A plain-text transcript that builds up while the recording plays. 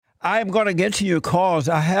I'm going to get to your calls.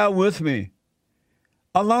 I have with me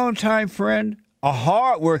a longtime friend, a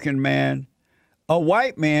hardworking man, a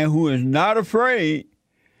white man who is not afraid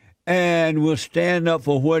and will stand up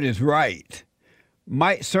for what is right.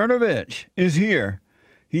 Mike Cernovich is here.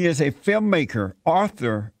 He is a filmmaker,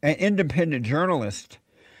 author, and independent journalist.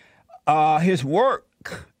 His work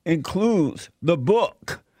includes the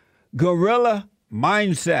book Guerrilla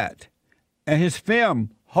Mindset and his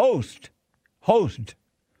film Host,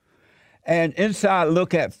 an inside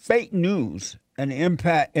look at fake news and the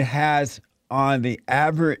impact it has on the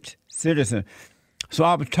average citizen. So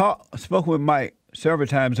I've spoken with Mike several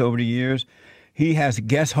times over the years. He has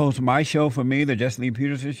guest hosted my show for me, the Jesse Lee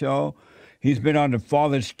Peterson Show. He's been on the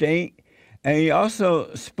Father State, and he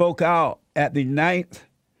also spoke out at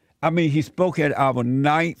he spoke at our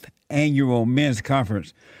ninth annual men's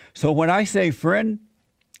conference. So when I say friend,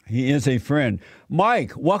 he is a friend.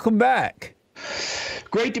 Mike, welcome back.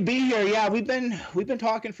 Great to be here. Yeah, we've been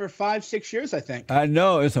talking for 5-6 years, I think. I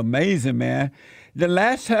know, it's amazing, man. The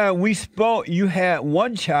last time we spoke, you had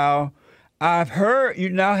one child. I've heard you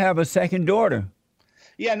now have a second daughter.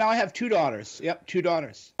 Yeah, now I have 2 daughters. Yep, 2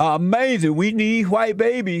 daughters. Amazing. We need white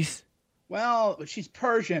babies. Well, she's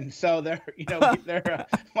Persian, so my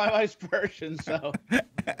wife's Persian, so.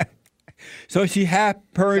 So she half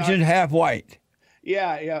Persian, half white.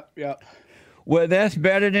 Yeah. Well, that's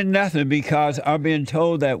better than nothing because I'm being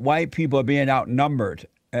told that white people are being outnumbered.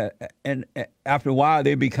 And after a while,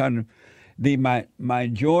 they become the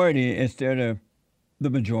majority instead of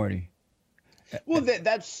the majority. Well,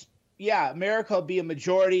 America will be a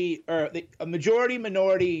majority or a majority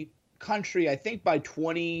minority country, I think, by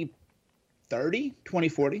 2030,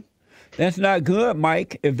 2040. That's not good,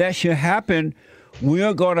 Mike. If that should happen,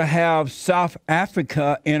 we're going to have South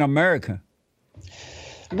Africa in America.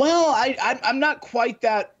 Well, I'm not quite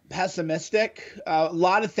that pessimistic. A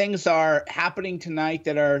lot of things are happening tonight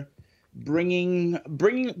that are bringing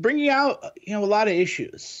out a lot of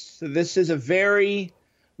issues. So this is a very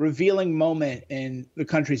revealing moment in the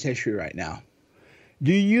country's history right now.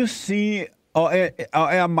 Do you see, or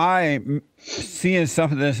am I seeing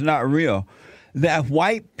something that's not real? That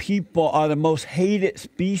white people are the most hated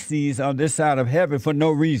species on this side of heaven for no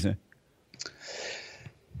reason.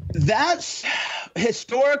 That's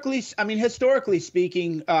historically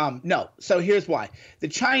speaking, no. So here's why. The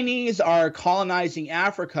Chinese are colonizing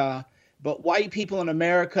Africa, but white people in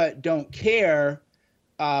America don't care.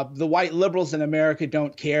 The white liberals in America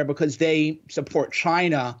don't care because they support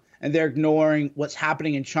China and they're ignoring what's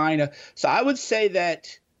happening in China. So I would say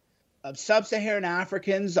that sub-Saharan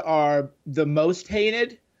Africans are the most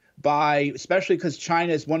hated especially because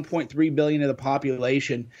China is 1.3 billion of the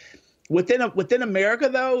population. Within America,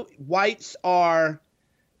 though, whites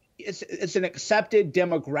it's an accepted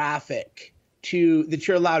demographic that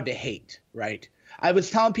you're allowed to hate, right? I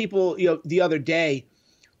was telling people, the other day,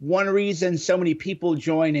 one reason so many people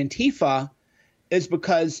join Antifa is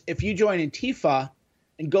because if you join Antifa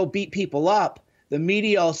and go beat people up, the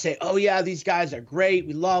media will say, oh, yeah, these guys are great.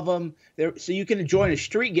 We love them. So you can join a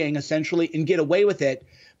street gang, essentially, and get away with it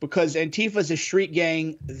because Antifa is a street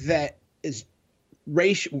gang that is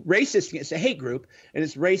racist. It's a hate group, and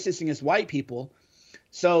it's racist against white people.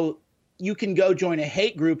 So you can go join a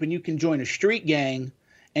hate group and you can join a street gang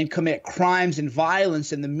and commit crimes and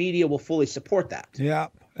violence, and the media will fully support that. Yeah,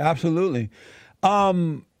 absolutely.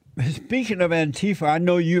 Speaking of Antifa, I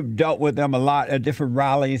know you've dealt with them a lot at different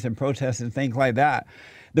rallies and protests and things like that.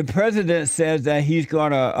 The president says that he's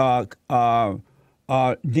going to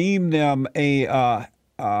deem them a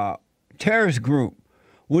terrorist group.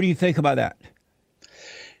 What do you think about that?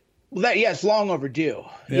 Well, it's long overdue.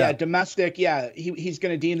 Yeah, domestic. Yeah, he's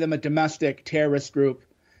going to deem them a domestic terrorist group,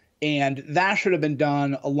 and that should have been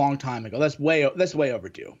done a long time ago. That's way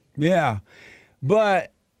overdue. Yeah,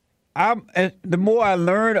 but the more I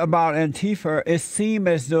learned about Antifa, it seemed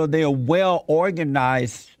as though they are well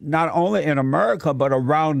organized, not only in America but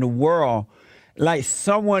around the world. Like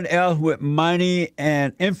someone else with money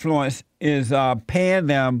and influence is paying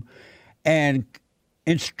them and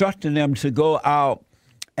instructing them to go out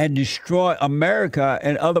and destroy America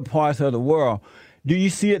and other parts of the world. Do you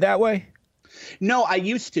see it that way? No, I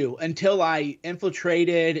used to until I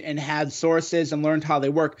infiltrated and had sources and learned how they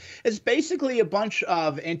work. It's basically a bunch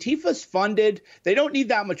of Antifa's funded. They don't need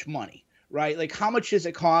that much money, right? Like, how much does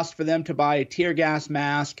it cost for them to buy a tear gas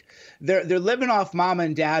mask? They're living off mom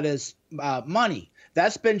and dad's money.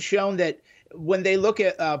 That's been shown that when they look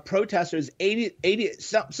at protesters, 80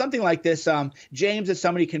 something like this, James, if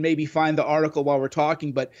somebody can maybe find the article while we're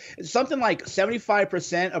talking, but something like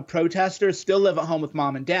 75% of protesters still live at home with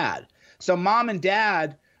mom and dad. So mom and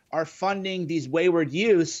dad are funding these wayward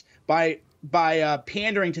youths by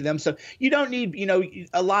pandering to them. So you don't need,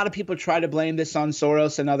 a lot of people try to blame this on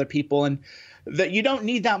Soros and other people, and that you don't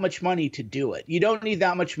need that much money to do it. You don't need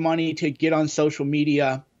that much money to get on social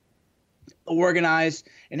media, organize,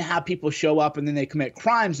 and have people show up and then they commit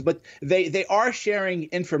crimes. But they are sharing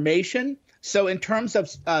information. So in terms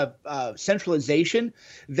of centralization,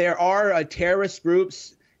 there are terrorist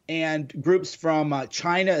groups and groups from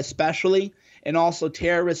China especially, and also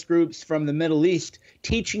terrorist groups from the Middle East,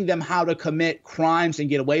 teaching them how to commit crimes and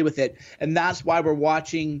get away with it. And that's why we're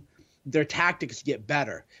watching their tactics get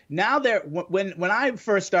better. Now when I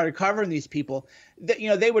first started covering these people,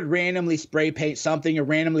 they would randomly spray paint something or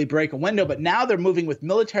randomly break a window, but now they're moving with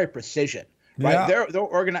military precision, right? Yeah. They're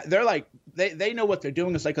organized. They're like, they know what they're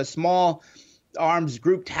doing. It's like a small arms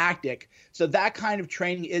group tactic. So that kind of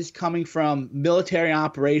training is coming from military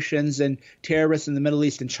operations and terrorists in the Middle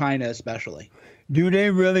East and China especially. Do they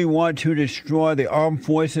really want to destroy the armed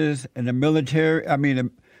forces and the military? I mean,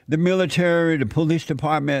 the military, the police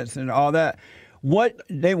departments, and all that. What,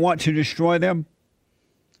 they want to destroy them?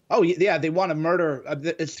 Oh yeah, they want to murder.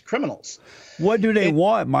 It's criminals. What do they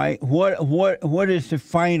want, Mike? What is the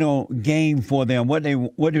final game for them? What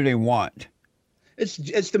do they want?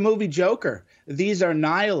 It's the movie Joker. These are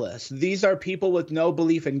nihilists. These are people with no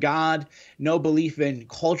belief in God, no belief in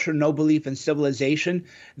culture, no belief in civilization.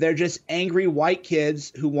 They're just angry white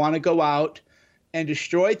kids who want to go out and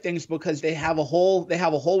destroy things because they have a hole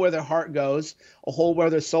where their heart goes, a hole where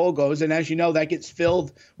their soul goes, and as you know, that gets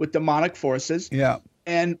filled with demonic forces. Yeah.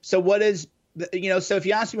 And so so if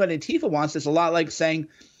you ask me what Antifa wants, it's a lot like saying,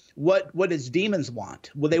 what does demons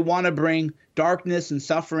want? Well, they want to bring darkness and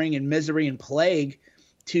suffering and misery and plague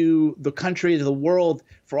to the country, to the world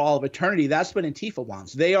for all of eternity. That's what Antifa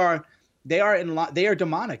wants. They are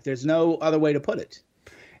demonic. There's no other way to put it.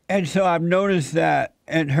 And so I've noticed that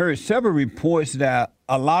and heard several reports that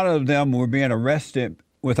a lot of them were being arrested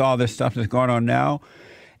with all this stuff that's going on now,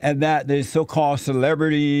 and that the so-called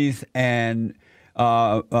celebrities and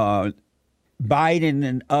Biden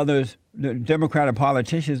and others, the Democratic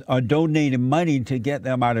politicians, are donating money to get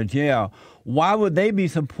them out of jail. Why would they be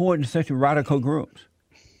supporting such radical groups?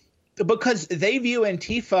 Because they view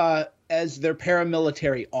Antifa as their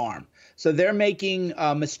paramilitary arm. So they're making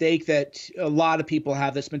a mistake that a lot of people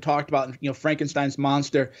have that's been talked about, Frankenstein's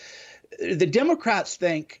monster. The Democrats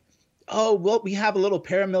think, oh, well, we have a little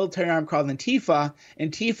paramilitary arm called Antifa.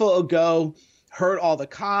 Antifa will go hurt all the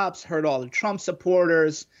cops, hurt all the Trump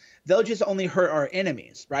supporters. They'll just only hurt our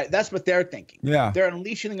enemies, right? That's what they're thinking. Yeah. They're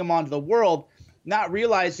unleashing them onto the world, not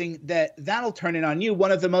realizing that that'll turn it on you.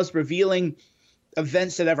 One of the most revealing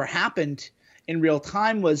events that ever happened in real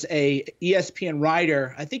time was a ESPN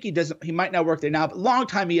writer. I think he might not work there now, but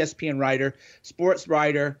longtime ESPN writer, sports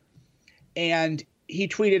writer. And he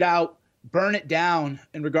tweeted out, "Burn it down,"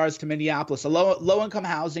 in regards to Minneapolis, a low-income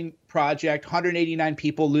housing project. 189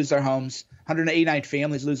 people lose their homes. 189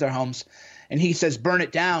 families lose their homes. And he says, "Burn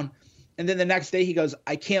it down." And then the next day he goes,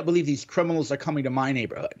 "I can't believe these criminals are coming to my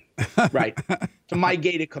neighborhood," right? To my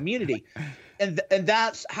gated community. And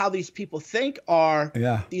that's how these people think are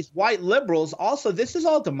these white liberals. Also, this is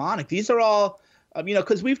all demonic. These are all,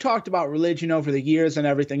 because we've talked about religion over the years and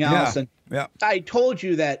everything else. And I told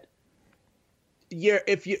you that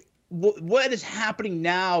what is happening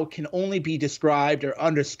now can only be described or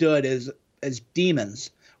understood as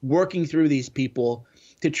demons working through these people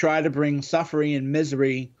to try to bring suffering and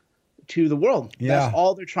misery to the world. Yeah. That's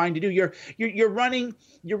all they're trying to do. You're running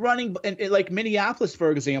and like Minneapolis,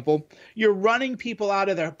 for example, you're running people out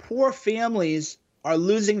of their poor families are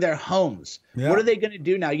losing their homes. Yeah. What are they going to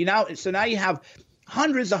do now? So now you have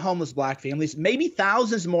hundreds of homeless black families, maybe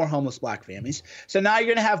thousands more homeless black families. So now you're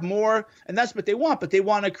going to have more, and that's what they want, but they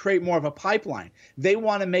want to create more of a pipeline. They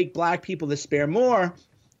want to make black people despair more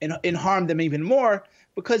and harm them even more,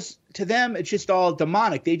 because to them, it's just all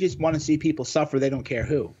demonic. They just want to see people suffer. They don't care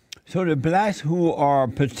who. So the blacks who are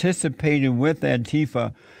participating with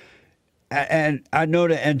Antifa, and I know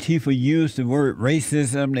that Antifa used the word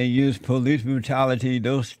racism, they used police brutality,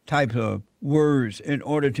 those types of words in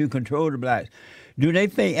order to control the blacks. Do they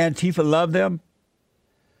think Antifa love them?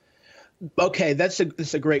 Okay, that's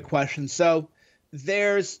a great question. So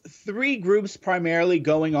there's three groups primarily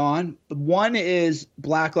going on. One is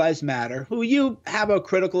Black Lives Matter, who you have a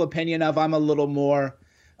critical opinion of. I'm a little more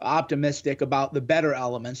optimistic about the better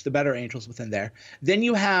elements, the better angels within there. Then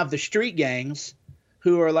you have the street gangs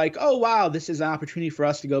who are like, oh, wow, this is an opportunity for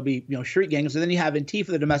us to go be, street gangs. And then you have Antifa,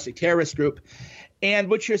 the domestic terrorist group. And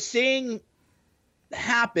what you're seeing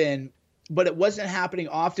happen, but it wasn't happening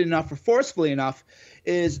often enough or forcefully enough,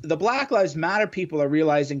 is the Black Lives Matter people are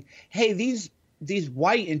realizing, hey, these these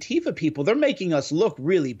white Antifa people, they're making us look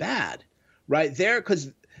really bad, right?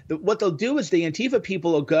 Because what they'll do is the Antifa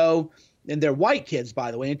people will go, and they're white kids,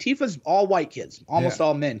 by the way. Antifa's all white kids, almost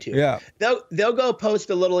all men too. Yeah. They'll go post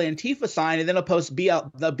a little Antifa sign, and then they'll post the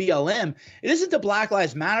BLM. It isn't the Black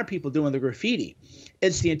Lives Matter people doing the graffiti.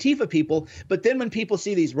 It's the Antifa people. But then when people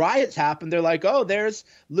see these riots happen, they're like, oh, there's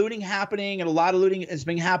looting happening, and a lot of looting is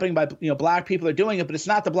being happening by black people are doing it, but it's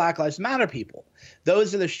not the Black Lives Matter people.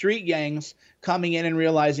 Those are the street gangs coming in and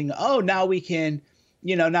realizing, oh, now we can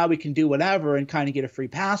do whatever and kind of get a free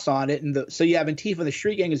pass on it. And so you have Antifa, the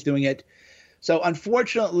street gang is doing it. So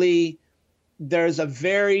unfortunately, there's a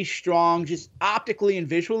very strong, just optically and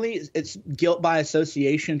visually, it's guilt by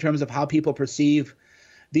association in terms of how people perceive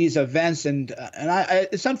these events. And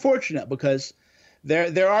it's unfortunate because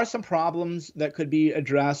there are some problems that could be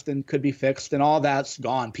addressed and could be fixed, and all that's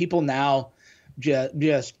gone. People now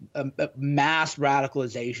just mass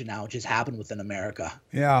radicalization now just happened within America.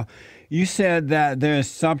 Yeah. You said that there's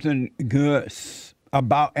something good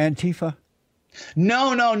about Antifa?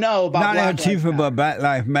 No. About Not Black Antifa, Lives but Black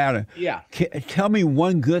Lives Matter. Yeah. Tell me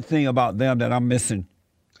one good thing about them that I'm missing.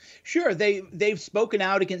 Sure. They've spoken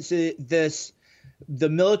out against the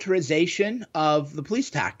militarization of the police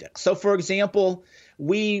tactics. So, for example,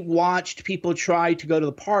 we watched people try to go to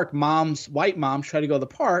the park, white moms try to go to the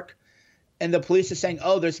park, and the police are saying,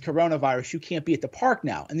 oh, there's coronavirus. You can't be at the park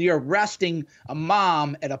now. And you're arresting a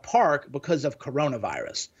mom at a park because of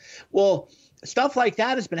coronavirus. Well, stuff like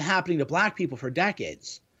that has been happening to black people for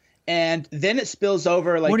decades. And then it spills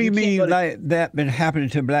over. Like, what do you mean like that been happening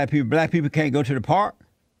to black people? Black people can't go to the park?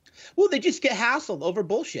 Well, they just get hassled over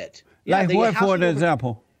bullshit. Yeah, like what, for an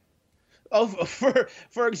example? Oh,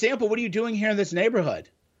 for example, what are you doing here in this neighborhood?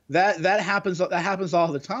 That happens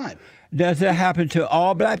all the time. Does that happen to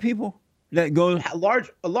all black people? That goes a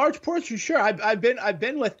large portion, sure. I've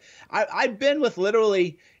been with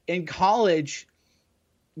literally in college,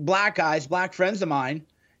 black guys, black friends of mine,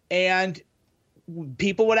 and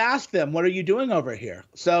people would ask them, "What are you doing over here?"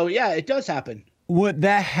 So yeah, it does happen. Would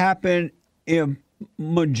that happen if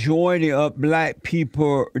majority of black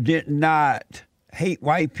people did not hate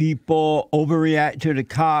white people, overreact to the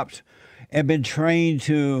cops, and been trained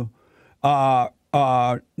to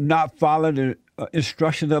not follow the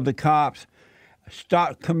instructions of the cops,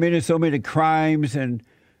 start committing so many crimes? And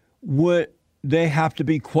would they have to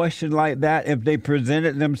be questioned like that if they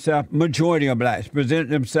presented themselves, majority of blacks, presented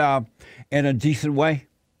themselves in a decent way?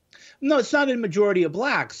 No, it's not a majority of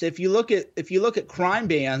blacks. If you look at crime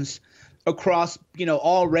bands across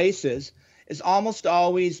all races, it's almost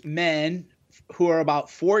always men who are about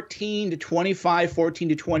 14 to 25, 14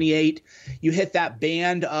 to 28. You hit that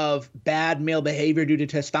band of bad male behavior due to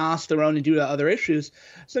testosterone and due to other issues.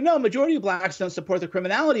 So no, majority of blacks don't support the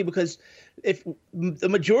criminality, because if the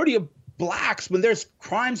majority of blacks, when there's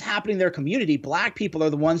crimes happening in their community, black people are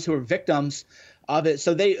the ones who are victims of it.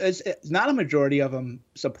 So it's not a majority of them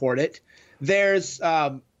support it. It's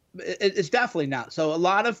definitely not. So a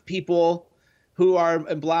lot of people who are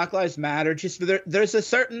in Black Lives Matter, there's a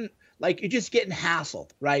certain, like, you're just getting hassled,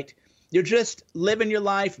 right? You're just living your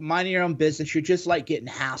life, minding your own business. You're just like getting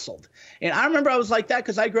hassled. And I remember I was like that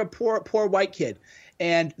because I grew up poor white kid.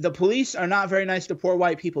 And the police are not very nice to poor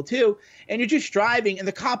white people too. And you're just driving and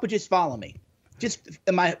the cop would just follow me. Just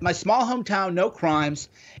in my small hometown, no crimes.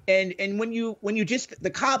 And when you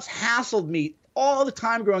the cops hassled me all the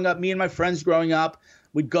time growing up, me and my friends growing up.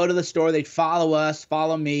 We'd go to the store, they'd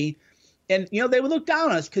follow me. And, they would look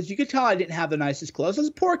down on us because you could tell I didn't have the nicest clothes. I was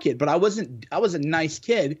a poor kid, but I was a nice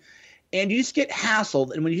kid. And you just get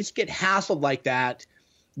hassled. And when you just get hassled like that,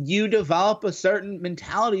 you develop a certain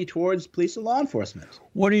mentality towards police and law enforcement.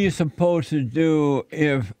 What are you supposed to do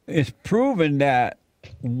if it's proven that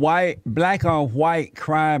black on white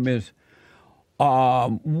crime is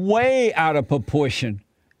way out of proportion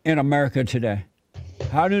in America today?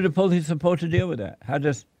 How do the police supposed to deal with that? How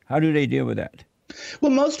do they deal with that?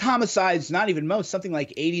 Well, most homicides, not even most, something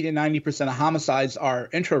like 80 to 90% of homicides are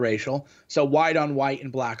intraracial, so white on white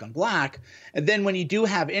and black on black. And then when you do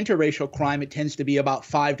have interracial crime, it tends to be about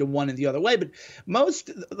 5 to 1 in the other way. But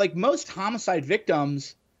most homicide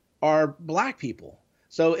victims are black people.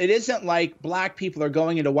 So it isn't like black people are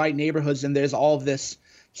going into white neighborhoods and there's all of this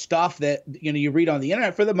stuff that you read on the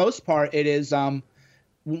internet. For the most part, it is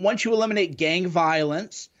once you eliminate gang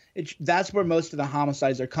violence, that's where most of the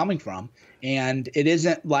homicides are coming from. And it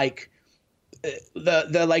isn't like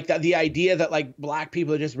the idea that like black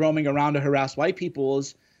people are just roaming around to harass white people.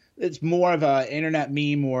 It's more of a internet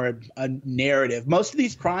meme or a narrative. Most of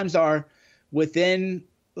these crimes are within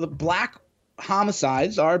the black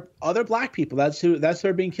homicides are other black people. That's who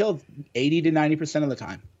are being killed 80 to 90% of the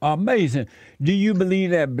time. Amazing. Do you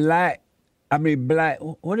believe that black,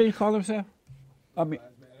 what do you call themselves? I mean,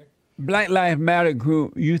 Black Lives Matter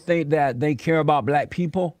group, you think that they care about black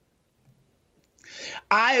people?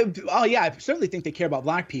 I certainly think they care about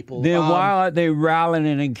black people. Then why are they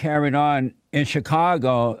rallying and carrying on in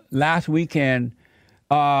Chicago last weekend?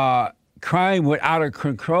 Crime went out of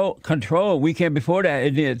control. Weekend before that,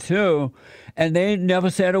 it did too, and they never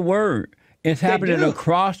said a word. It's happening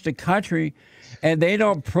across the country, and they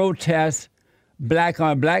don't protest black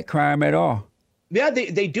on black crime at all. Yeah,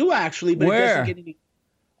 they do actually, but Where? It doesn't get any.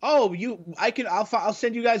 Oh, I'll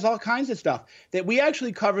send you guys all kinds of stuff that we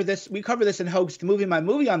actually cover this. We cover this in Hoax the Movie, my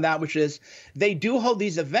movie on that, which is they do hold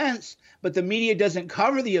these events, but the media doesn't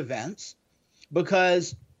cover the events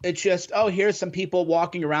because it's just, oh, here's some people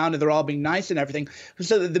walking around and they're all being nice and everything.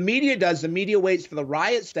 So the media does. The media waits for the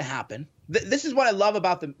riots to happen. This is what I love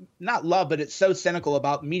about not love, but it's so cynical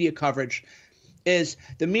about media coverage. Is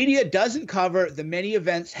the media doesn't cover the many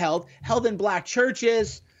events held in black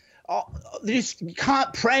churches. These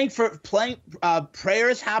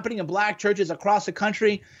prayers happening in black churches across the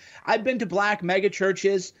country. I've been to black mega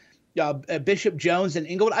churches, Bishop Jones and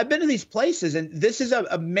Inglewood. I've been to these places, and this is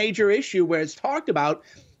a major issue where it's talked about.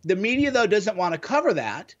 The media, though, doesn't want to cover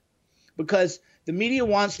that because the media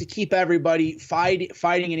wants to keep everybody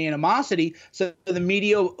fighting in animosity. So the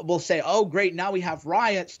media will say, oh, great, now we have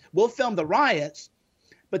riots. We'll film the riots,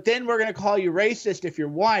 but then we're going to call you racist if you're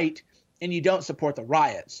white and you don't support the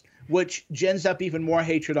riots, which gens up even more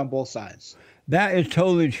hatred on both sides. That is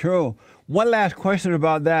totally true. One last question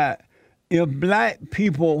about that. If black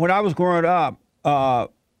people, when I was growing up,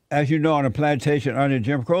 as you know, on a plantation under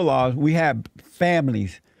Jim Crow laws, we had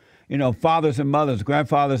families, fathers and mothers,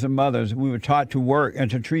 grandfathers and mothers. We were taught to work and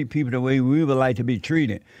to treat people the way we would like to be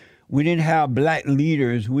treated. We didn't have black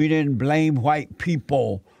leaders. We didn't blame white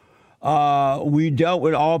people. We dealt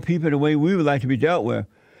with all people the way we would like to be dealt with.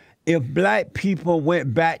 If black people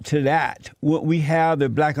went back to that, would we have the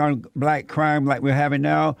black on black crime like we're having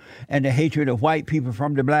now and the hatred of white people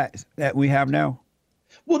from the blacks that we have now?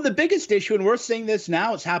 Well, the biggest issue, and we're seeing this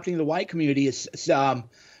now, it's happening in the white community, is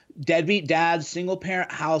deadbeat dads, single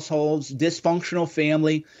parent households, dysfunctional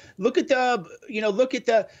family.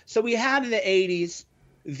 So we had in the 80s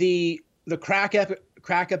the crack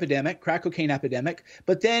cocaine epidemic,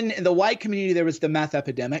 but then in the white community there was the meth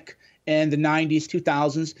epidemic in the 90s,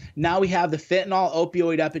 2000s. Now we have the fentanyl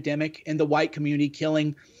opioid epidemic in the white community,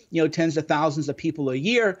 killing tens of thousands of people a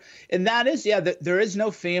year. And that is, there is no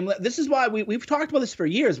family. This is why we've talked about this for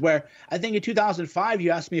years, where I think in 2005 you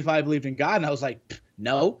asked me if I believed in God, and I was like,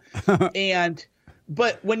 no.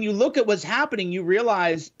 But when you look at what's happening, you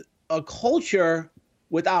realize a culture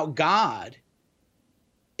without God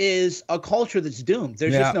is a culture that's doomed.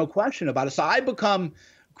 There's just no question about it. So I become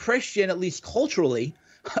Christian, at least culturally,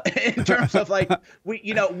 in terms of like,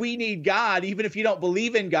 we need God, even if you don't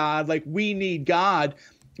believe in God, like we need God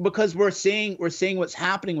because we're seeing what's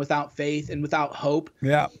happening without faith and without hope.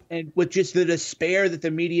 Yeah. And with just the despair that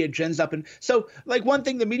the media gens up. And so like one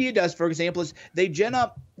thing the media does, for example, is they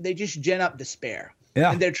just gen up despair.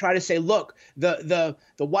 Yeah. And they're trying to say, look, the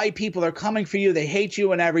white people are coming for you. They hate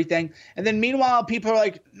you and everything. And then meanwhile, people are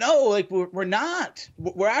like, no, like we're not.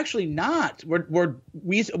 We're actually not.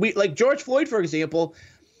 We like George Floyd, for example,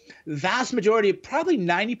 the vast majority, probably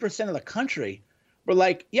 90% of the country were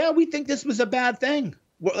like, yeah, we think this was a bad thing.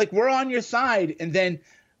 We're on your side. And then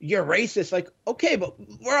you're racist. Like, okay, but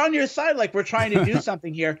we're on your side. Like we're trying to do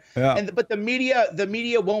something here. Yeah. But the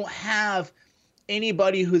media won't have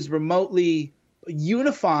anybody who's remotely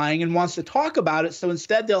unifying and wants to talk about it. So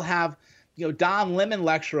instead they'll have, Don Lemon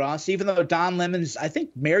lecture us, even though Don Lemon's, I think,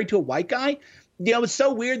 married to a white guy. It's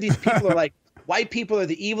so weird. These people are like, white people are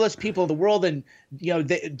the evilest people in the world. And,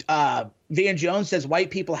 Van Jones says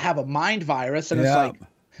white people have a mind virus. And it's like,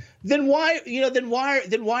 then why do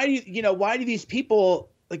these people,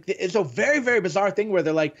 like, it's a very, very bizarre thing where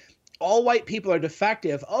they're like, all white people are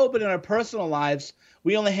defective. Oh, but in our personal lives,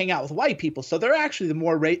 we only hang out with white people. So they're actually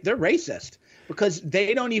they're racist. Because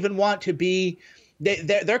they don't even want to be,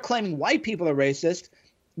 they're claiming white people are racist,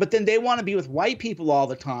 but then they want to be with white people all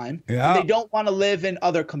the time. Yeah. And they don't want to live in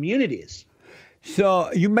other communities. So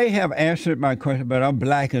you may have answered my question, but I'm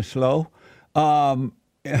black and slow.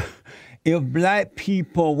 If black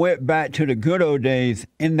people went back to the good old days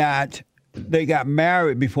in that they got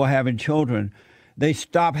married before having children, they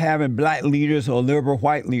stopped having black leaders or liberal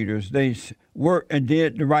white leaders. They worked and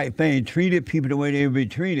did the right thing, treated people the way they would be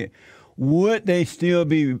treated. Would they still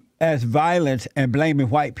be as violent and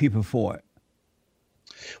blaming white people for it?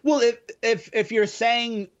 Well, if you're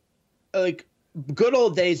saying like good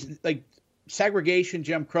old days, like segregation,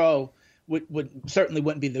 Jim Crow would certainly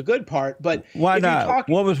wouldn't be the good part. But why if not? you're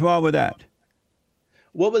talking, What was wrong with that?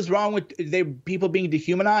 what was wrong with people being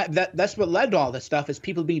dehumanized? That's what led to all this stuff, is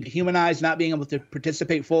people being dehumanized, not being able to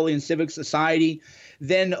participate fully in civic society.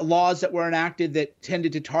 Then laws that were enacted that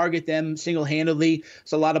tended to target them single-handedly.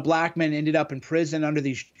 So a lot of black men ended up in prison under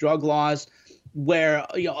these drug laws, where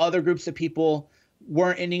other groups of people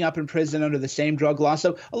weren't ending up in prison under the same drug law.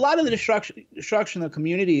 So a lot of the destruction of the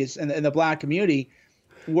communities and the black community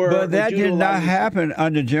But that did not happen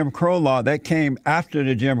under Jim Crow law. That came after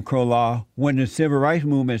the Jim Crow law when the civil rights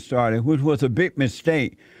movement started, which was a big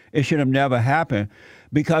mistake. It should have never happened,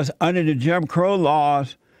 because under the Jim Crow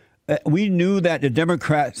laws, we knew that the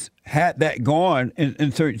Democrats had that going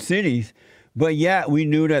in certain cities, but yet we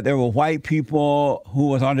knew that there were white people who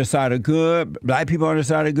was on the side of good, black people on the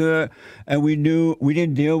side of good, and we knew we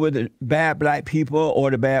didn't deal with the bad black people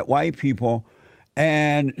or the bad white people.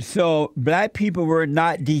 And so black people were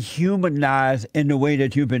not dehumanized in the way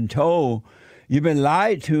that you've been told. You've been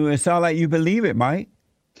lied to. It sounds like you believe it, Mike.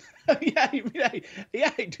 Yeah,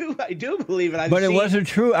 I do believe it. But it wasn't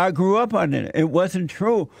true. I grew up on it. It wasn't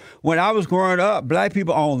true. When I was growing up, black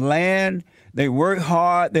people owned land. They worked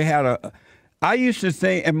hard. They had I used to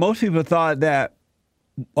think, and most people thought that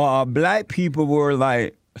black people were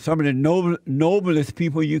like some of the noblest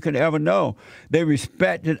people you could ever know. They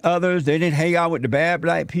respected others. They didn't hang out with the bad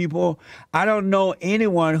black people. I don't know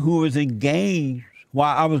anyone who was engaged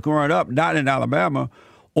while I was growing up, not in Alabama,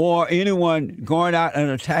 or anyone going out and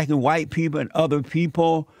attacking white people and other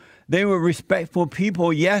people. They were respectful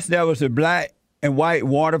people. Yes, there was the black and white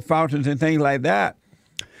water fountains and things like that,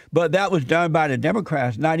 but that was done by the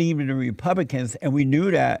Democrats, not even the Republicans, and we knew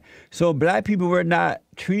that. So black people were not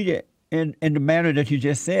treated in the manner that you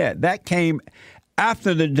just said. That came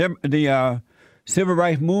after the civil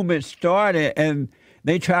rights movement started, and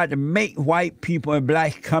they tried to make white people and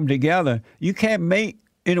blacks come together. You can't make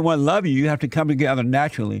anyone love you. You have to come together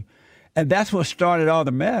naturally. And that's what started all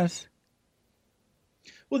the mess.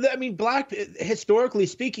 Well, I mean, historically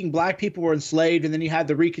speaking, black people were enslaved, and then you had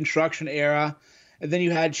the Reconstruction era, and then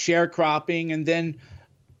you had sharecropping, and then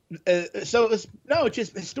so it's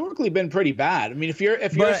just historically been pretty bad. I mean, if you're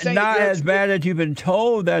saying not as bad as you've been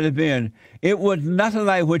told that it's been. It was nothing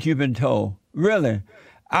like what you've been told. Really,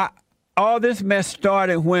 all this mess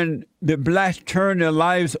started when the blacks turned their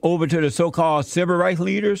lives over to the so-called civil rights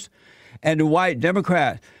leaders and the white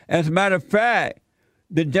Democrats. As a matter of fact,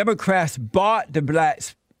 the Democrats bought the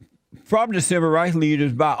blacks from the civil rights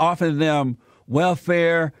leaders by offering them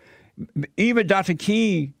welfare. Even Dr.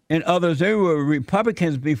 King and others, they were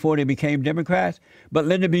Republicans before they became Democrats. But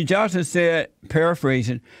Lyndon B. Johnson said,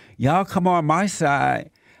 paraphrasing, y'all come on my side.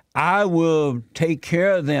 I will take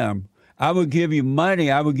care of them. I will give you money.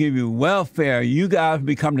 I will give you welfare. You guys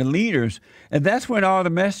become the leaders. And that's when all the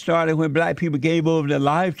mess started, when black people gave over their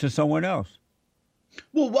lives to someone else.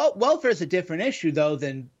 Well, welfare is a different issue, though,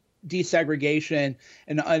 than desegregation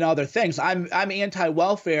and other things. I'm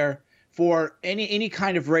anti-welfare for any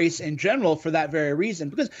kind of race in general for that very reason.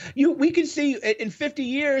 Because we can see in 50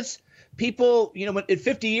 years, people, in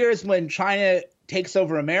 50 years when China takes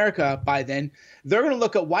over America, by then, they're going to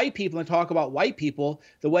look at white people and talk about white people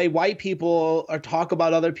the way white people are talk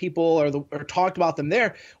about other people or talked about them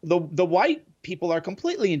there. The white people are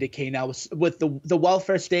completely in decay now with the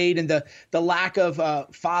welfare state and the lack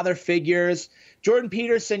of father figures. Jordan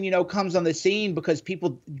Peterson, comes on the scene because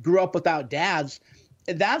people grew up without dads.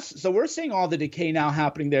 So we're seeing all the decay now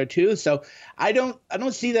happening there too. So I don't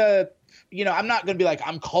see I'm not going to be like,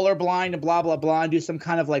 I'm colorblind and blah, blah, blah, and do some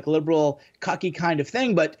kind of like liberal cucky kind of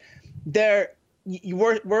thing. But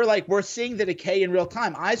we're seeing the decay in real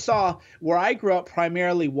time. I saw where I grew up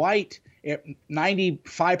primarily white,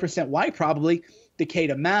 95% white, probably decay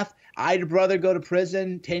to meth. I had a brother go to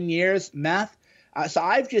prison, 10 years, meth. So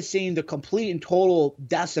I've just seen the complete and total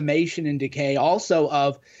decimation and decay also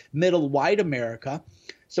of middle white America.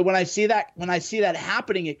 So when I see that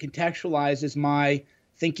happening, it contextualizes my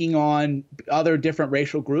thinking on other different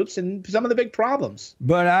racial groups and some of the big problems.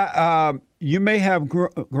 But you may have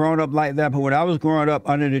grown up like that, but when I was growing up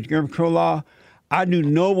under the Jim Crow law, I knew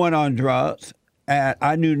no one on drugs, and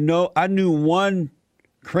I knew one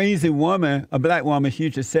crazy woman, a black woman. She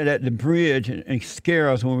used to sit at the bridge and scare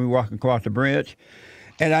us when we were walking across the bridge.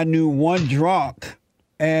 And I knew one drunk,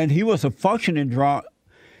 and he was a functioning drunk,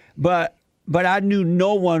 but I knew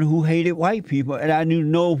no one who hated white people, and I knew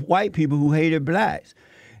no white people who hated blacks.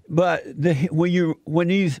 But when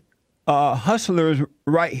these hustlers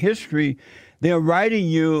write history, they're writing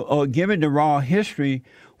you or giving the wrong history,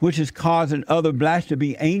 which is causing other blacks to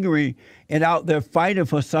be angry and out there fighting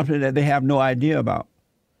for something that they have no idea about.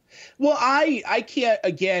 Well, I can't,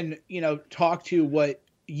 again, talk to what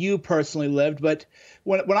you personally lived, but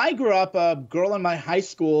when I grew up, a girl in my high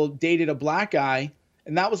school dated a black guy,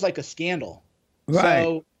 and that was like a scandal.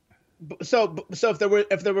 Right. So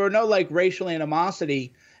if there were no like racial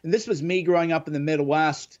animosity, and this was me growing up in the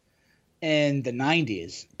Midwest in the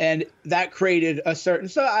 90s, and that created a certain,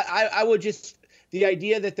 so I would just, the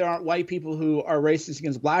idea that there aren't white people who are racist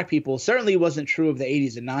against black people certainly wasn't true of the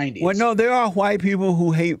 80s and 90s. Well, no, there are white people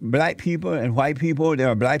who hate black people and white people. There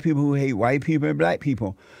are black people who hate white people and black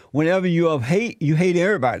people. Whenever you have hate, you hate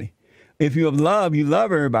everybody. If you have love, you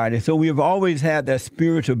love everybody. So we have always had that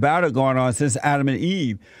spiritual battle going on since Adam and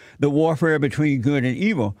Eve, the warfare between good and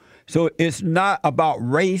evil. So it's not about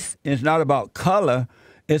race. It's not about color.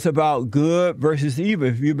 It's about good versus evil.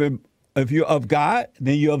 If you're of God,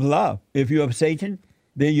 then you have love. If you're of Satan,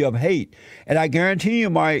 then you have hate. And I guarantee you,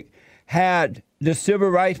 Mike, had the civil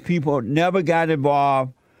rights people never got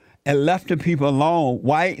involved and left the people alone,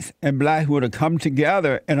 whites and blacks would have come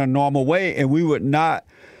together in a normal way, and we would not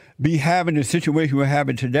be having the situation we're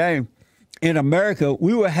having today. In America,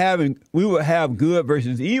 we would have good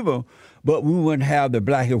versus evil, but we wouldn't have the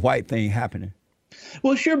black and white thing happening.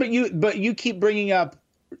 Well, sure, but you keep bringing up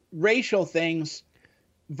racial things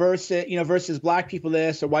versus black people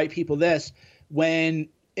this or white people this, when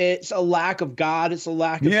it's a lack of God, it's a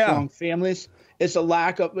lack of strong families, it's a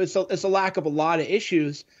lack of a lot of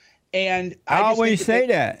issues. And I always say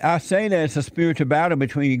that. I say that it's a spiritual battle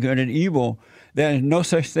between good and evil. There is no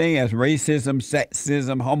such thing as racism,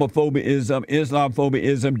 sexism, homophobia-ism,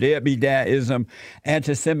 Islamophobia-ism, deadbeat-dad-ism,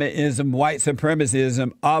 anti-Semitism, white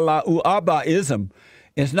supremacism, Allah-u-Abba-ism.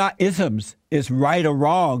 It's not isms. It's right or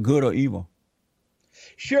wrong, good or evil.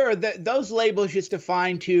 Sure, those labels just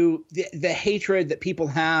define to the hatred that people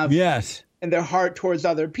have. Yes. In their heart towards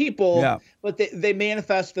other people, but they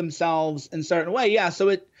manifest themselves in a certain way. Yeah, so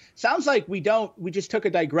it sounds like we just took a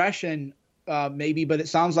digression maybe, but it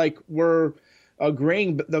sounds like we're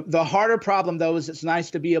agreeing. But the harder problem, though, is it's nice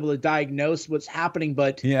to be able to diagnose what's happening,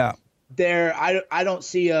 but I don't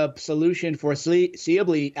see a solution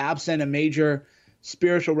foreseeably absent a major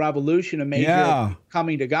spiritual revolution, a major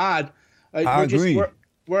coming to God. I agree.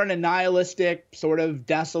 We're in a nihilistic, sort of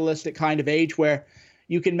desolistic kind of age where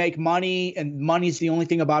you can make money, and money's the only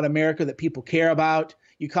thing about America that people care about.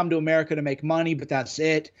 You come to America to make money, but that's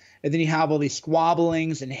it. And then you have all these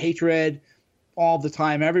squabblings and hatred all the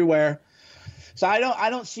time, everywhere. So I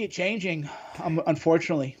don't see it changing,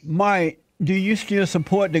 unfortunately. Mike, do you still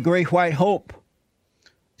support the Great White Hope?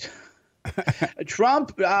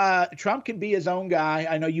 Trump can be his own guy.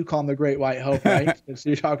 I know you call him the Great White Hope, right? That's what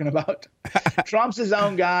you're talking about. Trump's his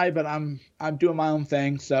own guy, but I'm doing my own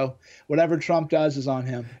thing. So whatever Trump does is on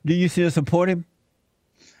him. Do you still support him?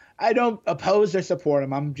 I don't oppose or support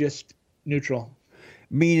him. I'm just neutral.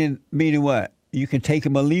 Meaning what? You can take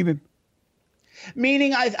him or leave him?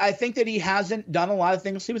 Meaning I think that he hasn't done a lot of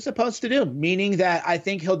things he was supposed to do. Meaning that I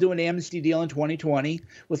think he'll do an amnesty deal in 2020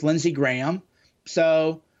 with Lindsey Graham.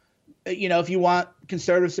 So, if you want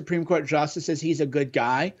conservative Supreme Court justices, he's a good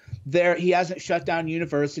guy. He hasn't shut down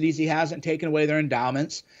universities. He hasn't taken away their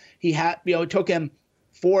endowments. It took him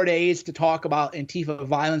 4 days to talk about Antifa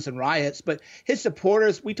violence and riots, but his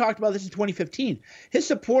supporters, we talked about this in 2015, his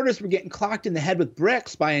supporters were getting clocked in the head with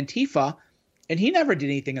bricks by Antifa, and he never did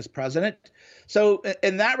anything as president. So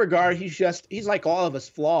in that regard, he's like all of us,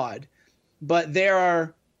 flawed, but there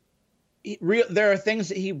are things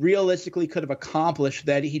that he realistically could have accomplished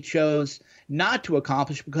that he chose not to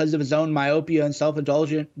accomplish because of his own myopia and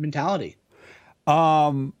self-indulgent mentality.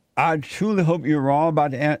 I truly hope you're wrong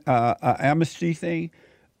about the amnesty thing.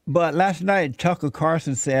 But last night, Tucker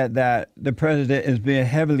Carlson said that the president is being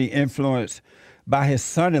heavily influenced by his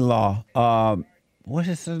son-in-law. What's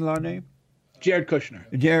his son-in-law name? Jared Kushner.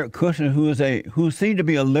 Jared Kushner, who seemed to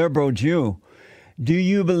be a liberal Jew. Do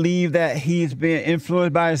you believe that he's being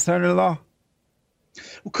influenced by his son-in-law?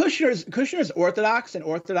 Well, Kushner's Orthodox, and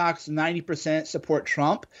Orthodox 90% support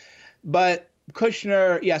Trump. But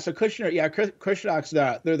Kushner,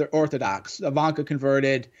 they're the Orthodox. Ivanka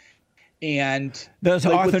converted, and does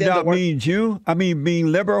Orthodox mean Jew? I mean,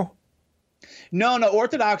 being liberal? No.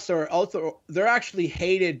 Orthodox they're actually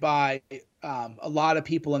hated by a lot of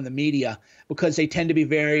people in the media because they tend to be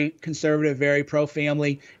very conservative, very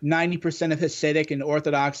pro-family. 90% of Hasidic and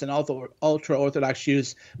Orthodox and ultra-Orthodox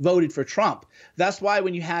Jews voted for Trump. That's why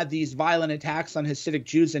when you had these violent attacks on Hasidic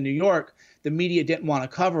Jews in New York, the media didn't want to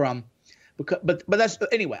cover them. But that's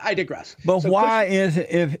anyway. I digress. But so why is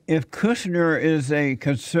if Kushner is a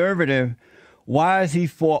conservative, Why is he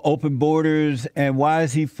for open borders? And why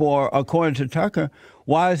is he for, according to Tucker,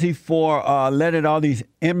 why is he for letting all these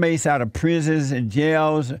inmates out of prisons and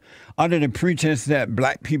jails under the pretense that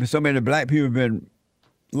so many black people have been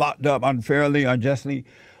locked up unfairly, unjustly?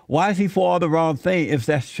 Why is he for all the wrong thing if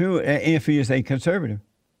that's true and if he is a conservative?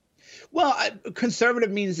 Well,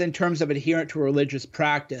 conservative means in terms of adherent to a religious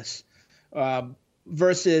practice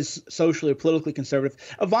versus socially or politically conservative.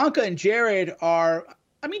 Ivanka and Jared are,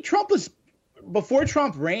 I mean, before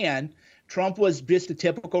Trump ran, Trump was just a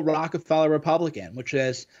typical Rockefeller Republican, which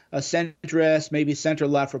is a centrist, maybe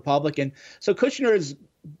center-left Republican. So Kushner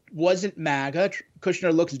wasn't MAGA.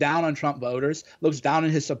 Kushner looks down on Trump voters, looks down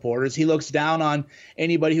on his supporters. He looks down on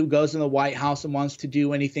anybody who goes in the White House and wants to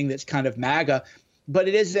do anything that's kind of MAGA. But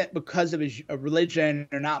it isn't because of his religion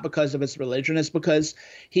or not because of his religion. It's because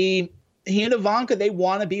he and Ivanka, they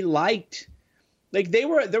want to be liked. Like there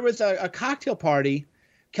was a cocktail party.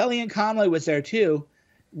 Kellyanne Conway was there too,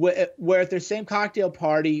 where at their same cocktail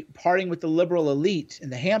party, partying with the liberal elite in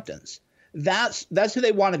the Hamptons. That's who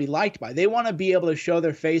they want to be liked by. They want to be able to show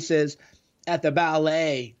their faces at the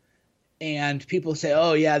ballet, and people say,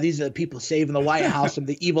 "Oh yeah, these are the people saving the White House from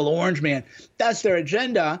the evil orange man." That's their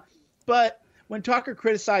agenda. But when Tucker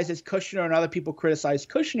criticizes Kushner and other people criticize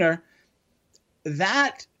Kushner,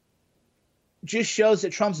 that just shows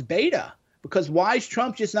that Trump's beta. Because why is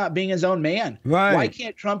Trump just not being his own man? Right. Why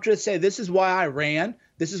can't Trump just say, this is why I ran.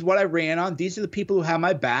 This is what I ran on. These are the people who have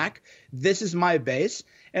my back. This is my base.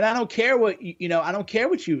 And I don't care what, I don't care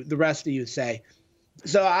what the rest of you say.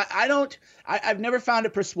 So I've never found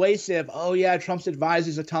it persuasive. Oh yeah, Trump's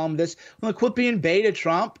advisors are telling him this. Well, quit being beta,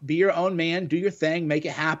 Trump. Be your own man. Do your thing. Make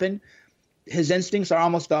it happen. His instincts are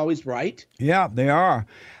almost always right. Yeah, they are.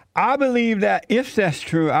 I believe that if that's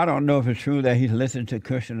true, I don't know if it's true that he's listened to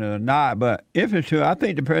Kushner or not, but if it's true, I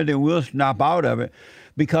think the president will snap out of it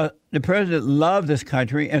because the president loves this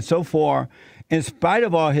country. And so far, in spite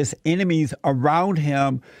of all his enemies around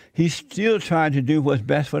him, he's still trying to do what's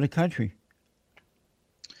best for the country.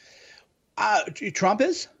 Trump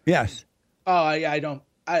is? Yes. Oh, yeah, I don't.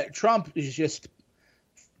 Trump is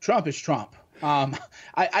Trump.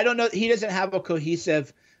 I don't know. He doesn't have a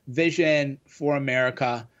cohesive vision for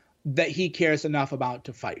America that he cares enough about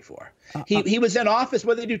to fight for. He was in office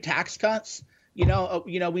where they do tax cuts. We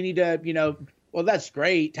need to, well, that's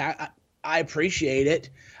great. I appreciate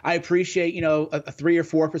it. I appreciate, a 3 or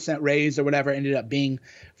 4% raise or whatever it ended up being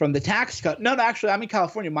from the tax cut. No, actually, I'm in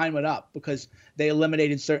California. Mine went up because they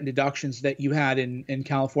eliminated certain deductions that you had in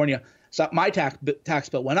California. So my tax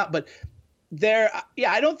bill went up. But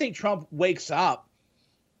I don't think Trump wakes up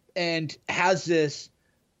and has this,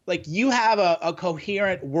 like, you have a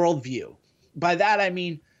coherent worldview. By that, I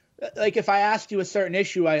mean, like, if I asked you a certain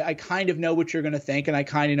issue, I kind of know what you're going to think and I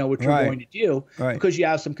kind of know what you're going to do because you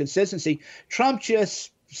have some consistency. Trump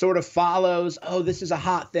just sort of follows, oh, this is a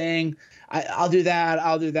hot thing. I'll do that.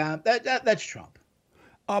 I'll do that. That's Trump.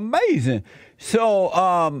 Amazing.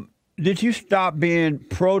 So did you stop being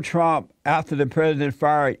pro-Trump after the president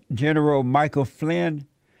fired General Michael Flynn?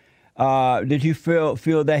 Did you feel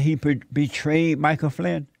that he betrayed Michael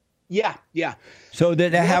Flynn? Yeah. So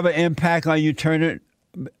did that have an impact on you turning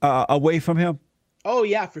away from him? Oh,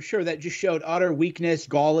 yeah, for sure. That just showed utter weakness,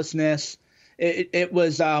 godlessness. It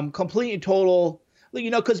was complete and total,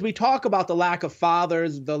 because we talk about the lack of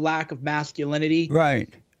fathers, the lack of masculinity. Right.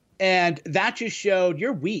 And that just showed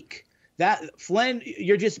you're weak. That Flynn,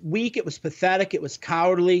 you're just weak. It was pathetic. It was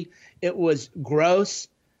cowardly. It was gross.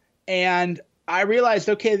 And I realized,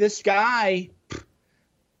 okay, this guy,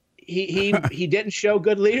 he didn't show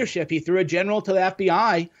good leadership. He threw a general to the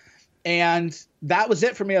FBI, and that was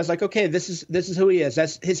it for me. I was like, okay, this is who he is.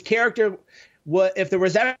 That's his character. If there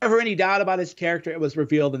was ever any doubt about his character, it was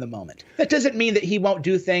revealed in the moment. That doesn't mean that he won't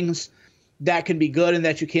do things that can be good and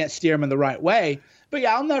that you can't steer him in the right way. But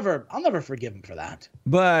yeah, I'll never forgive him for that.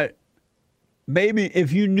 But maybe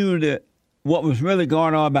if you knew what was really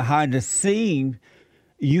going on behind the scene,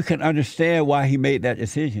 you can understand why he made that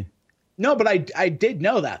decision. No, but I did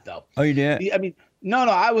know that, though. Oh, you did? I mean, no,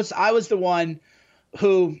 I was the one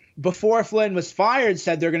who, before Flynn was fired,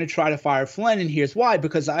 said they're going to try to fire Flynn, and here's why.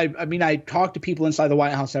 Because I talk to people inside the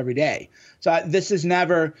White House every day. So this is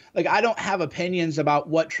never, I don't have opinions about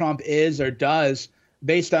what Trump is or does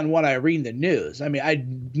based on what I read in the news. I mean, I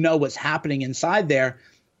know what's happening inside there,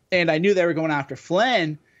 and I knew they were going after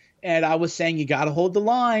Flynn. And I was saying, you got to hold the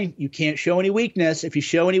line. You can't show any weakness. If you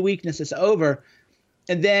show any weakness, it's over.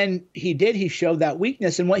 And then he did. He showed that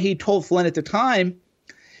weakness. And what he told Flynn at the time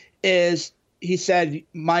is he said,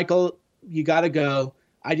 Michael, you got to go.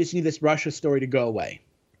 I just need this Russia story to go away.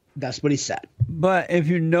 That's what he said. But if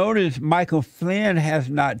you notice, Michael Flynn has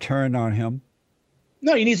not turned on him.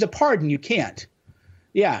 No, he needs a pardon. You can't.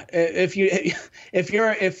 Yeah, if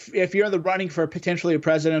you're in the running for potentially a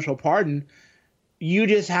presidential pardon, you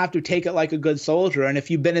just have to take it like a good soldier. And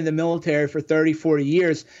if you've been in the military for 30, 40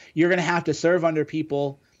 years, you're going to have to serve under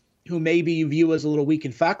people who maybe you view as a little weak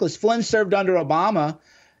and feckless. Flynn served under Obama,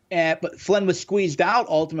 but Flynn was squeezed out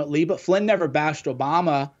ultimately. But Flynn never bashed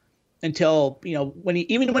Obama until, when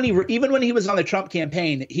he was on the Trump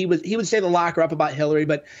campaign, he would say to lock her up about Hillary,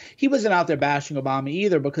 but he wasn't out there bashing Obama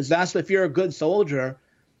either, because if you're a good soldier,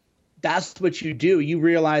 that's what you do. You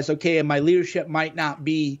realize, okay, my leadership might not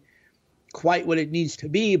be quite what it needs to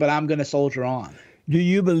be, but I'm going to soldier on. Do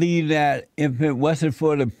you believe that if it wasn't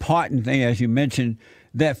for the pardon thing, as you mentioned,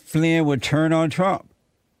 that Flynn would turn on Trump?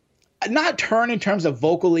 Not turn in terms of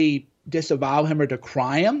vocally disavow him or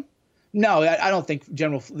decry him. No, I don't think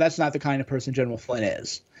that's not the kind of person General Flynn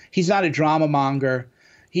is. He's not a drama monger.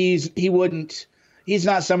 He's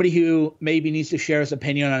not somebody who maybe needs to share his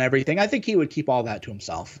opinion on everything. I think he would keep all that to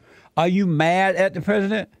himself. Are you mad at the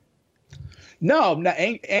president? No,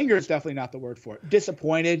 anger is definitely not the word for it.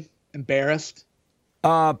 Disappointed, embarrassed.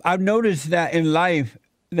 I've noticed that in life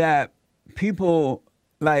that people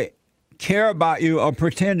care about you or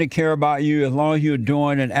pretend to care about you as long as you're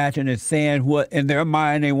doing and acting and saying what in their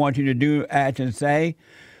mind they want you to do, act, and say.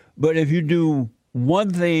 But if you do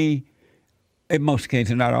one thing, in most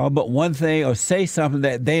cases, not all, but one thing, or say something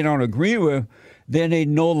that they don't agree with, then they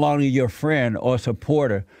no longer your friend or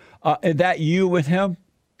supporter. Is that you with him?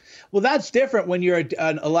 Well, that's different when you're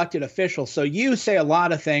an elected official. So you say a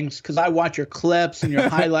lot of things, because I watch your clips and your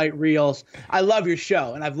highlight reels. I love your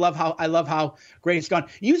show, and I love how great it's gone.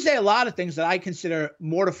 You say a lot of things that I consider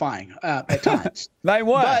mortifying at times. Like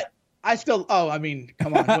what? But I still. Oh, I mean,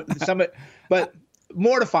 come on. But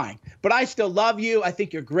mortifying. But I still love you. I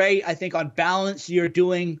think you're great. I think on balance, you're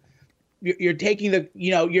taking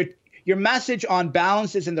your message on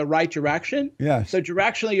balance is in the right direction. Yeah. So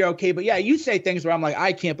directionally, you're okay. But yeah, you say things where I'm like,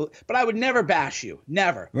 I can't believe, but I would never bash you.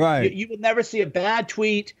 Never. Right. You will never see a bad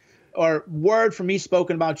tweet or word from me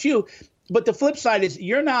spoken about you. But the flip side is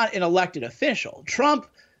you're not an elected official. Trump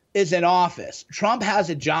is in office. Trump has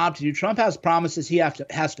a job to do. Trump has promises he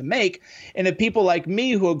has to make. And if people like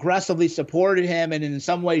me who aggressively supported him and in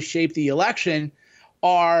some ways shaped the election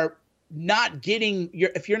are not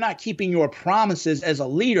if you're not keeping your promises as a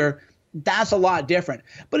leader, that's a lot different.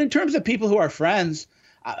 But in terms of people who are friends,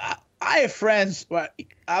 I have friends where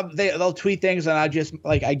they'll tweet things and I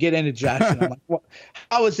get indigestion. I'm like, well,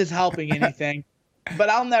 how is this helping anything? But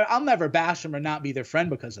I'll never bash them or not be their friend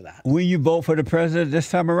because of that. Will you vote for the president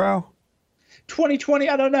this time around? 2020,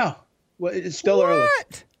 I don't know. Well, it's still early.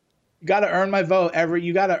 You got to earn my vote.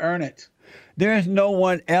 You got to earn it. There's no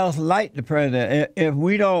one else like the president. If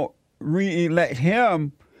we don't re-elect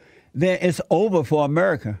him, then it's over for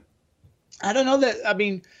America. I don't know that. I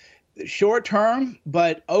mean, short term,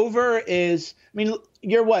 but over is. I mean,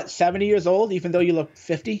 you're what, 70 years old, even though you look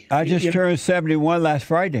 50. I just turned 71 last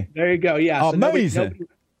Friday. There you go. Yeah. Amazing.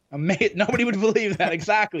 Nobody would believe that.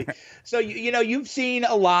 Exactly. So you've seen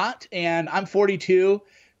a lot, and I'm 42.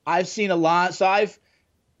 I've seen a lot. So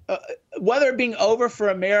whether it being over for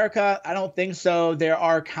America, I don't think so. There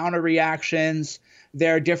are counter reactions.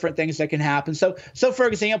 There are different things that can happen. So for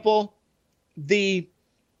example, the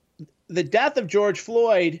death of George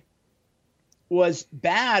Floyd was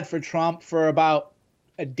bad for Trump for about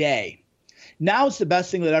a day. Now it's the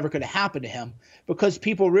best thing that ever could have happened to him, because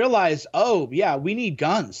people realize, oh yeah, we need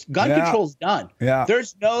guns. Gun control's done. Yeah.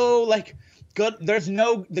 The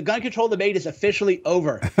gun control debate is officially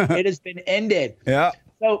over. It has been ended. Yeah.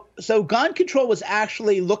 So gun control was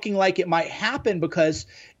actually looking like it might happen because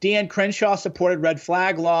Dan Crenshaw supported red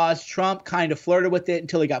flag laws. Trump kind of flirted with it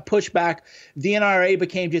until he got pushed back. The NRA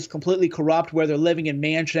became just completely corrupt, where they're living in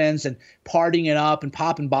mansions and partying it up and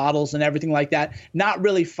popping bottles and everything like that, not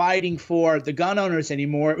really fighting for the gun owners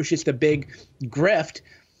anymore. It was just a big grift.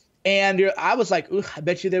 And I was like, I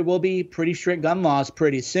bet you there will be pretty strict gun laws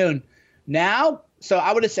pretty soon. Now, so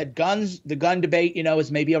I would have said the gun debate,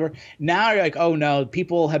 is maybe over. Now you're like, oh no,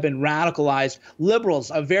 people have been radicalized.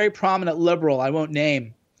 Liberals, a very prominent liberal, I won't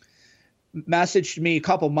name, messaged me a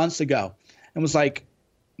couple months ago and was like,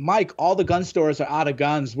 Mike, all the gun stores are out of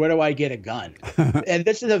guns. Where do I get a gun? And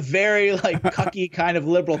this is a very cucky kind of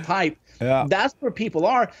liberal type. Yeah. That's where people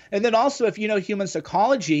are. And then also, if you know human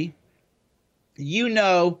psychology, you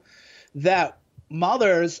know that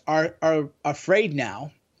mothers are afraid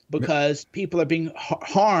now, because people are being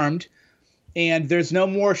harmed, and there's no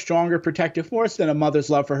more stronger protective force than a mother's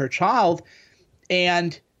love for her child.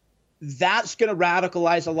 And that's going to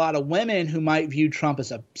radicalize a lot of women who might view Trump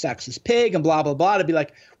as a sexist pig and blah, blah, blah, to be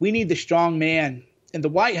like, we need the strong man in the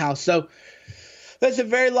White House. So That's a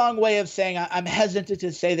very long way of saying I'm hesitant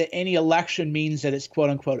to say that any election means that it's quote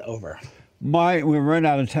unquote over. Mike, we're running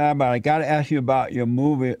out of time, but I got to ask you about your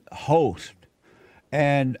movie Host,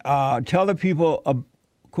 and tell the people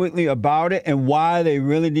quickly about it and why they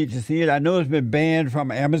really need to see it. I know it's been banned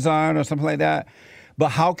from Amazon or something like that, but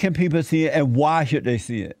how can people see it and why should they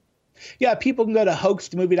see it? Yeah, people can go to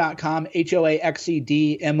hoaxedmovie.com,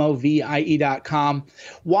 HOAXEDMOVIE.com.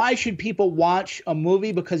 Why should people watch a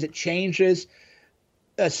movie? Because it changes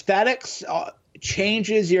aesthetics,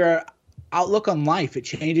 changes your outlook on life. It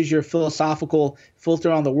changes your philosophical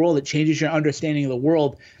filter on the world. It changes your understanding of the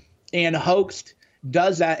world. And Hoaxed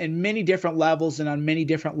does that in many different levels and on many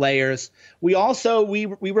different layers. We also, we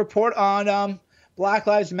report on Black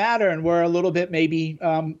Lives Matter, and we're a little bit maybe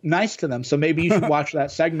nice to them. So maybe you should watch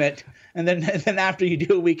that segment, and then after you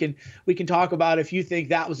do, we can talk about if you think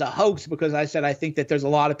that was a hoax, because I said I think that there's a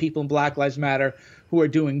lot of people in Black Lives Matter who are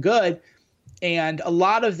doing good, and a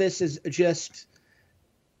lot of this is just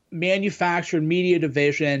manufactured media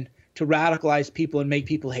division to radicalize people and make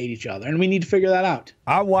people hate each other, and we need to figure that out.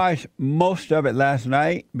 I watched most of it last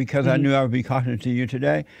night because I knew I would be talking to you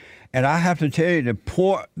today. And I have to tell you,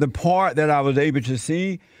 the part that I was able to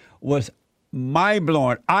see was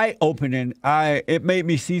mind-blowing, eye-opening. It made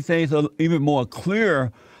me see things even more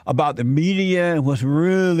clear about the media and what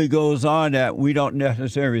really goes on that we don't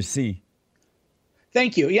necessarily see.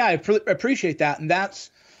 Thank you. Yeah, I appreciate that. And that's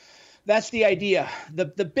the idea. The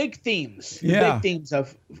big themes. The big themes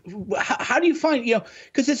of how do you find,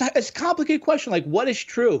 because it's a complicated question. Like, what is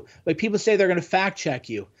true? Like, people say they're going to fact check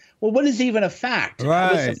you. Well, what is even a fact?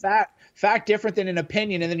 Right. Is a fact different than an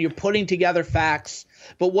opinion? And then you're putting together facts.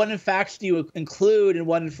 But what in facts do you include? And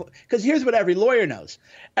what? Because here's what every lawyer knows.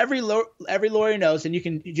 Every lawyer knows, and you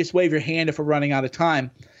can just wave your hand if we're running out of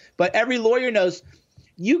time. But every lawyer knows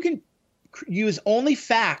you can use only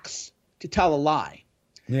facts to tell a lie.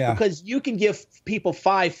 Yeah. Because you can give people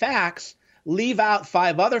 5 facts, leave out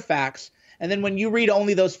 5 other facts, and then when you read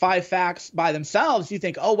only those 5 facts by themselves, you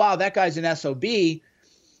think, oh wow, that guy's an SOB.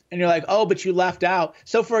 And you're like, oh, but you left out.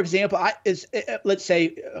 So, for example, let's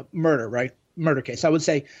say murder, right? Murder case. I would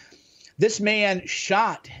say this man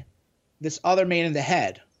shot this other man in the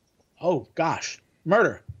head. Oh, gosh,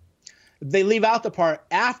 murder. They leave out the part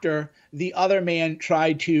after the other man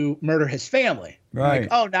tried to murder his family. Right. Like,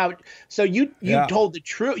 oh, now, so you told the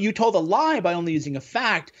truth. You told a lie by only using a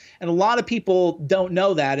fact. And a lot of people don't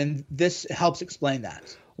know that. And this helps explain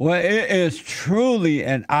that. Well, it is truly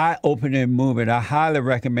an eye-opening movie. I highly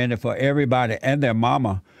recommend it for everybody and their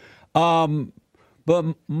mama.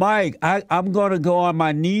 But, Mike, I'm going to go on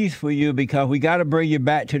my knees for you because we got to bring you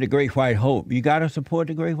back to the Great White Hope. You got to support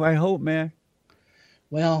the Great White Hope, man.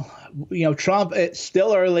 Well, Trump, it's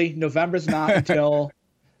still early. November's not until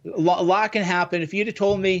a lot can happen. If you'd have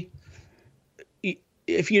told me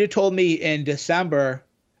in December,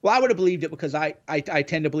 well, I would have believed it because I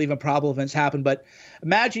tend to believe improbable events happen. But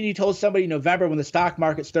imagine you told somebody in November when the stock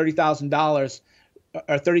market's $30,000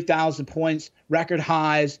 or 30,000 points, record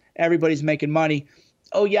highs, everybody's making money.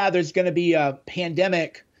 Oh, yeah, there's going to be a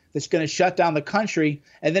pandemic that's going to shut down the country.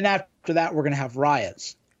 And then after that, we're going to have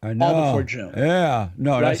riots. I know. All before June. Yeah.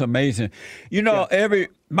 No, right? That's amazing.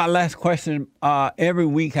 My last question, every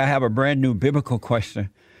week I have a brand new biblical question.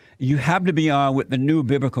 You have to be on with the new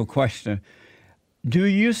biblical question. Do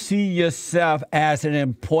you see yourself as an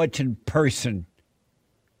important person?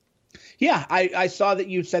 Yeah, I saw that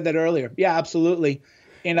you said that earlier. Yeah, absolutely.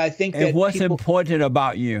 And I think that what's important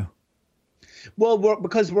about you? Well,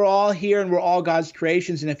 because we're all here and we're all God's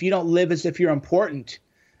creations. And if you don't live as if you're important,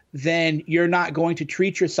 then you're not going to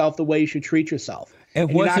treat yourself the way you should treat yourself.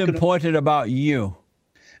 And what's important about you?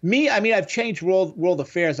 Me, I've changed world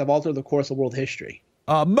affairs. I've altered the course of world history.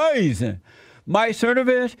 Amazing. Mike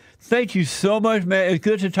Cernovich, thank you so much, man. It's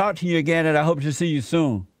good to talk to you again, and I hope to see you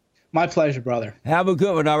soon. My pleasure, brother. Have a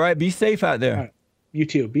good one, all right? Be safe out there. All right. You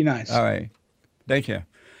too. Be nice. All right. Take care.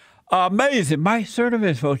 Amazing. Mike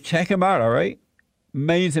Cernovich, folks. Check him out, all right?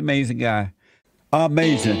 Amazing guy.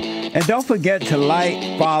 Amazing. And don't forget to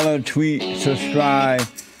like, follow, tweet, subscribe,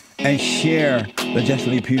 and share the Jesse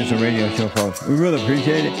Lee Peterson Radio Show, folks. We really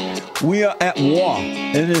appreciate it. We are at war.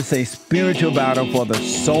 It is a spiritual battle for the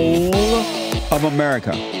soul of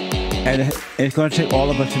America. And it's going to take all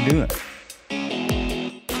of us to do it.